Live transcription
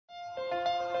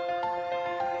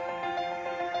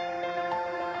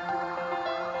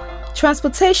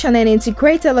Transportation and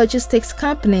integrated logistics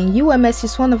company, UMS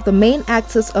is one of the main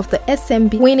actors of the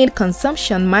SMB winning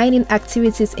consumption mining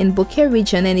activities in Bokeh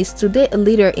region and is today a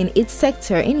leader in its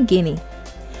sector in Guinea.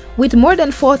 With more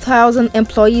than 4,000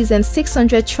 employees and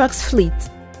 600 trucks fleet,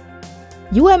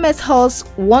 UMS hauls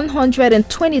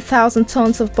 120,000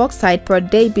 tons of bauxite per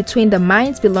day between the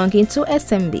mines belonging to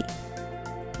SMB.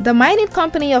 The mining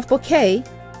company of Bokeh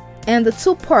and the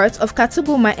two ports of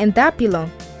Katuguma and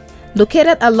Dapilon,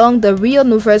 located along the Rio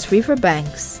Nuvers river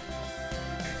banks.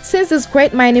 Since this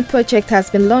great mining project has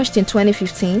been launched in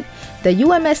 2015, the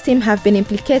UMS team have been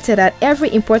implicated at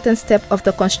every important step of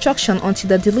the construction until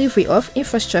the delivery of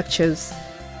infrastructures.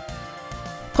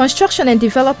 Construction and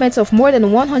development of more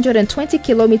than 120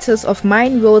 kilometers of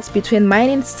mine roads between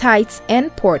mining sites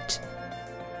and port.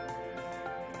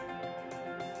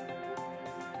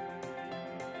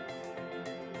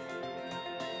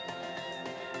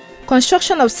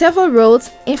 Construction of several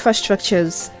roads,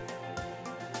 infrastructures.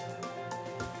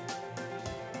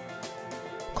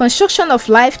 Construction of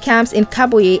life camps in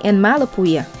Kaboye and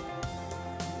Malapuya.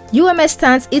 UMS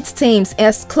stands its teams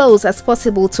as close as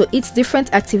possible to its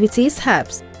different activities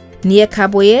hubs. Near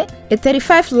Kaboye, a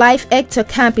 35 live hectare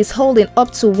camp is holding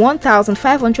up to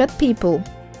 1,500 people.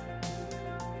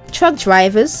 Truck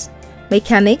drivers,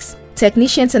 mechanics,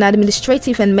 technicians and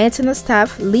administrative and maintenance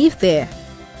staff live there.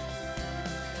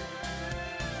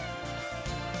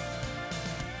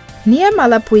 Near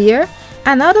Malapuya,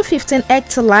 another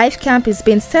 15-hectare live camp is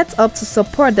being set up to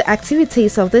support the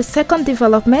activities of the second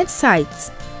development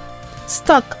site.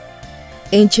 Stock,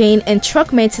 engine and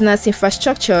truck maintenance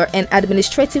infrastructure and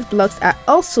administrative blocks are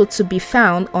also to be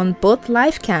found on both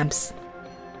live camps.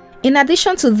 In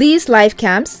addition to these live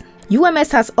camps,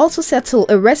 UMS has also settled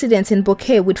a residence in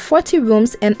Bokeh with 40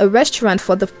 rooms and a restaurant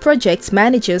for the project's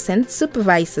managers and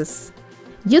supervisors.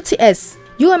 UTS,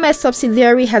 UMS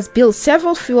subsidiary, has built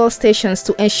several fuel stations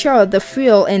to ensure the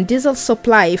fuel and diesel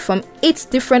supply from its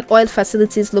different oil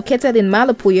facilities located in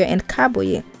Malapuya and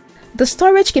Kaboye. The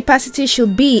storage capacity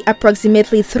should be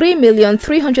approximately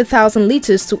 3,300,000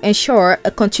 liters to ensure a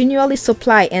continually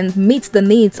supply and meet the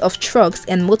needs of trucks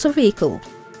and motor vehicles.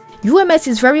 UMS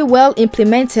is very well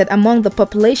implemented among the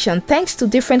population thanks to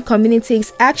different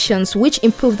communities' actions which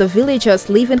improve the villagers'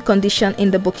 living condition in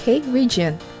the Bokeh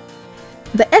region.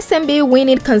 The SMB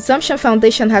Winning Consumption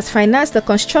Foundation has financed the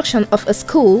construction of a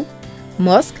school,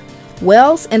 mosque,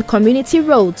 wells and community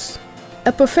roads.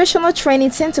 A professional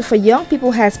training center for young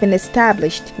people has been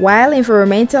established, while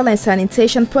environmental and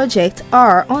sanitation projects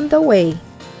are on the way.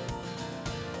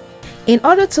 In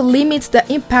order to limit the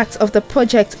impact of the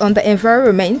project on the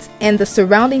environment and the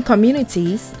surrounding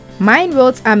communities, mine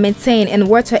roads are maintained and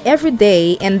watered every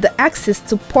day and the access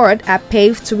to port are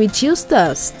paved to reduce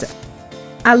dust.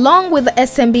 Along with the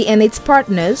SMB and its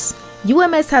partners,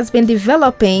 UMS has been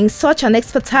developing such an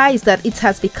expertise that it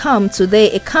has become today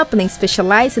a company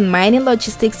specialized in mining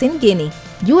logistics in Guinea.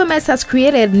 UMS has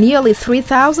created nearly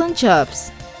 3,000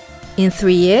 jobs. In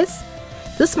 3 years,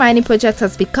 this mining project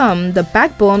has become the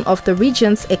backbone of the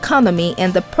region's economy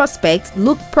and the prospects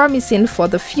look promising for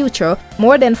the future.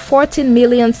 More than 14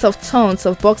 million tons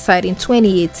of bauxite in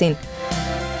 2018.